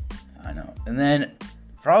 I know. And then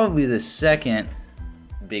probably the second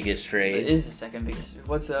biggest trade. It is the second biggest.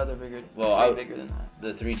 What's the other bigger? Bigger than that.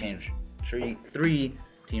 The three-team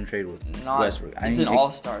trade with Westbrook. It's an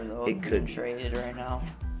all-star though. It could be traded right now.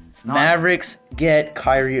 Mavericks get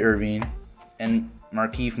Kyrie Irving and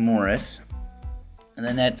Markieff Morris, and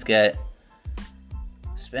the Nets get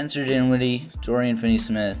Spencer Dinwiddie, Dorian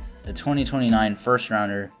Finney-Smith, a 2029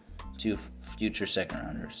 first-rounder, 2 future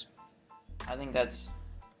second-rounders.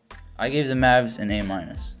 I gave the Mavs an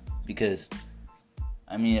A- because,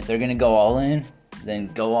 if they're gonna go all in, then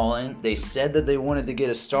go all in. They said that they wanted to get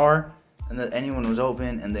a star, and that anyone was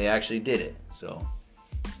open, and they actually did it. So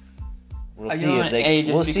we'll see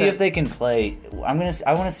if they can play. I want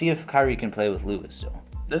to see if Kyrie can play with Lewis still.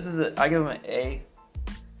 I give them an A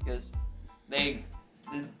because the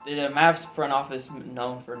Mavs front office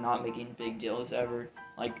known for not making big deals ever.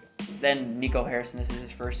 Then Nico Harrison, this is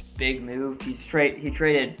his first big move. He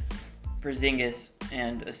traded Porzingis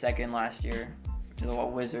and a second last year to the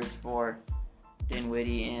Wizards for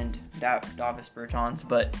Dinwiddie and Davis Bertans,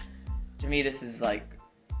 but to me this is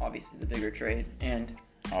obviously the bigger trade, and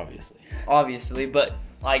obviously, but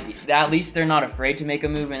at least they're not afraid to make a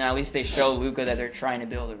move, and at least they show Luka that they're trying to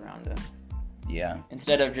build around him. Yeah.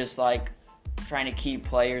 Instead of just trying to keep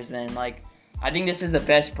players, and I think this is the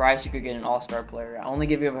best price you could get an all-star player. I only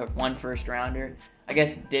give you one first-rounder. I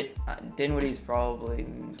guess Dinwiddie's probably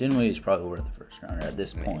worth the first-rounder at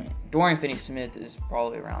this point. Dorian Finney-Smith is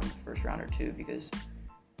probably around the first-rounder too, because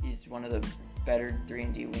he's one of the better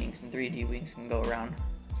 3-and-D wings, and 3-and-D wings can go around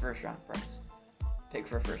first round price. Pick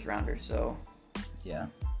for a first rounder, so. Yeah.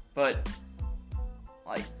 But,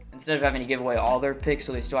 like, instead of having to give away all their picks,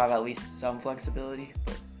 so they still have at least some flexibility.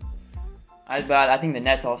 But I think the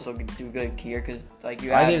Nets also do good here, because, like,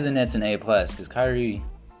 I gave the Nets an A+, because Kyrie,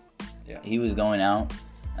 he was going out,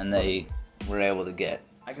 and they were able to get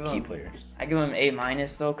key players. I give them A-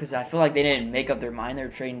 though, because I feel like they didn't make up their mind. They were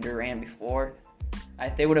trading Durant before.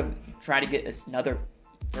 If they would have tried to get another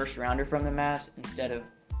first rounder from the Mavs instead of.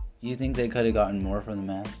 You think they could have gotten more from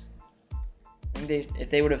the Mavs? I think if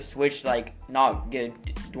they would have switched, like, not get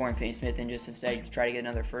Dorian Finney-Smith and just instead try to get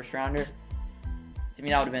another first rounder. To me,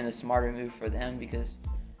 that would have been the smarter move for them, because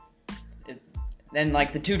then,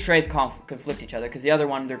 like, the two trades conflict each other, because the other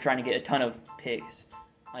one they're trying to get a ton of picks.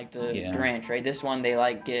 Like the Durant trade. This one, they,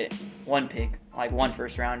 like, get one pick, like one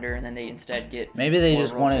first rounder, and then they instead get. Maybe they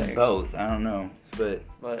just wanted both. I don't know.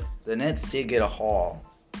 But the Nets did get a haul.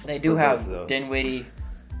 They do have Dinwiddie,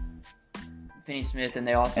 Finney-Smith, and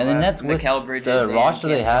they also and the have Nets Mikal Bridges. The roster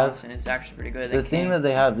they have. Johnson is actually pretty good. The thing that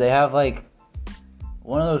they have like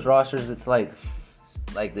one of those rosters that's like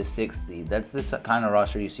the 6th seed. That's the kind of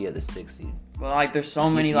roster you see at the 6th seed. Well, like, there's so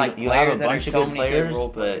many players. You have a bunch of good players,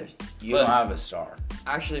 but you don't have a star.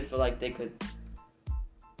 I actually feel like they could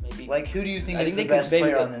maybe. Like, who do you think is the best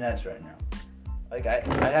player on the Nets right now? Like, I'd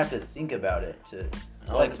have to think about it to.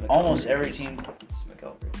 Like, almost every team. It's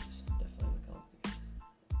Mikal Bridges. Definitely Mikal Bridges.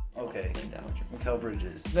 Okay. I don't think that much. Mikal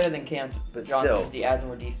Bridges. It's better than Cam Johnson, because he adds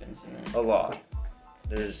more defense. And then. A lot.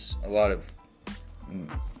 There's a lot of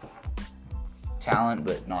talent,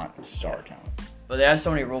 but not star talent. But they have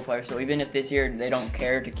so many role players, so even if this year they don't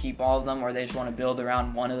care to keep all of them, or they just want to build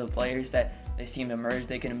around one of the players that they seem to merge,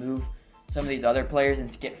 they can move some of these other players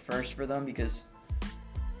and get first for them, because,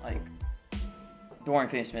 like, Dorian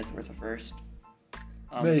Finney-Smith is worth a first.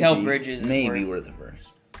 Mikal Bridges is worth a first.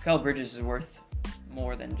 Mikal Bridges is worth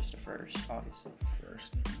more than just a first, obviously.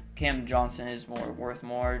 Cam Johnson is worth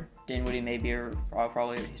more. Dinwiddie maybe he's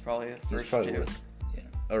probably a first too.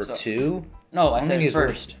 Or so, 2? No, I said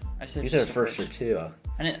first. You said first or 2.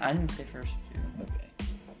 I didn't say first or 2. Okay.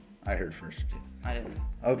 I heard first or 2. I didn't.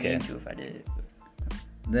 Okay. Mean to if I did. But.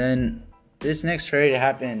 Then this next trade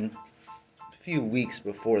happened a few weeks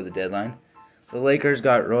before the deadline. The Lakers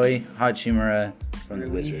got Rui Hachimura from the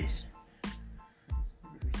Wizards.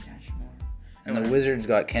 And the Wizards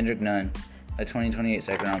got Kendrick Nunn, a 2028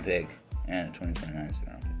 second-round pick, and a 2029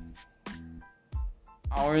 second-round pick.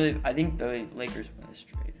 I think the Lakers win this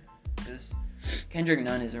trade. Because Kendrick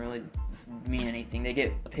Nunn doesn't really mean anything. They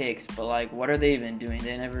get picks, but, like, what are they even doing?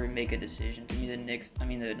 They never make a decision. To me,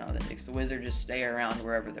 the Wizards just stay around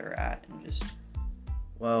wherever they're at and just.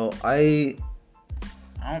 Well, Rui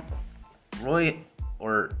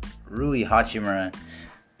Hachimura,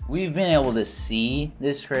 we've been able to see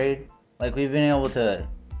this trade. Like, we've been able to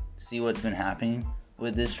see what's been happening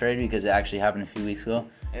with this trade because it actually happened a few weeks ago.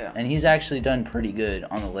 Yeah. And he's actually done pretty good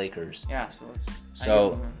on the Lakers. Yeah,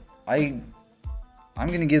 I'm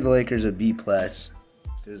going to give the Lakers a B+ because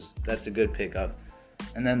that's a good pickup.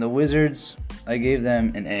 And then the Wizards, I gave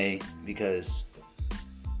them an A because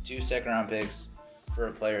 2 second-round picks for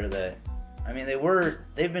a player that, I mean,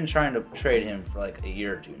 they've been trying to trade him for like a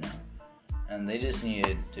year or 2 now. And they just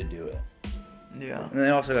needed to do it. Yeah. And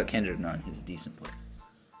they also got Kendrick Nunn, who's a decent player.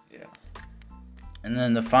 Yeah. And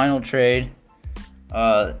then the final trade,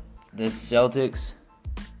 the Celtics.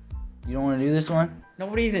 You don't want to do this one?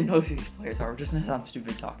 Nobody even knows who these players are. We're just gonna sound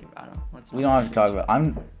stupid talking about them. We don't have to talk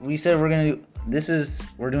about. We said we're gonna do.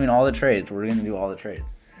 We're doing all the trades. We're gonna do all the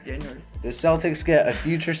trades. January. The Celtics get a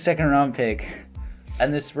future second-round pick,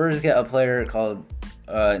 and the Spurs get a player called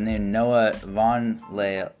named Noah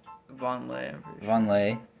Vonleh,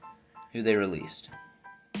 who they released.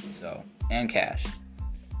 So, and cash.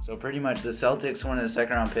 So pretty much the Celtics wanted a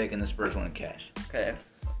second-round pick and the Spurs wanted cash. Okay.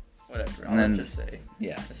 Whatever. And then, just say.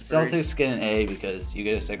 Yeah. The Celtics get an A because you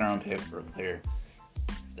get a second-round pick for a player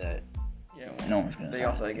that no one's going to sign. They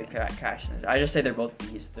also get cash. I just say they're both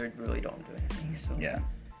B's. They really don't do anything. So. Yeah.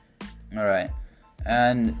 All right.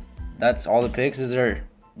 And that's all the picks. Is there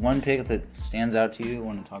one pick that stands out to you?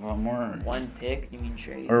 Want to talk about more? Or? One pick? You mean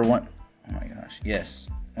trade? Or one? Oh my gosh. Yes.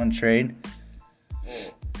 One trade.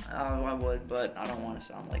 Well, I would, but I don't want to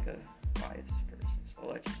sound like a biased person. So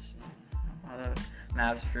let's just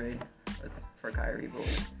Mavs trade for Kyrie.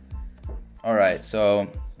 All right. So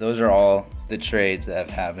those are all the trades that have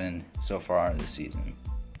happened so far this season.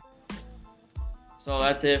 So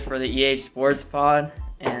that's it for the EH Sports Pod,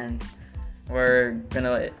 and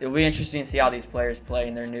it'll be interesting to see how these players play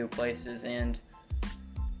in their new places, and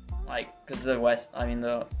like, because the West, I mean,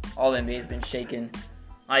 all the NBA has been shaken.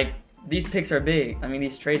 Like, these picks are big. I mean,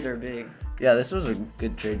 these trades are big. Yeah, this was a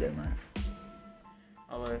good trade deadline.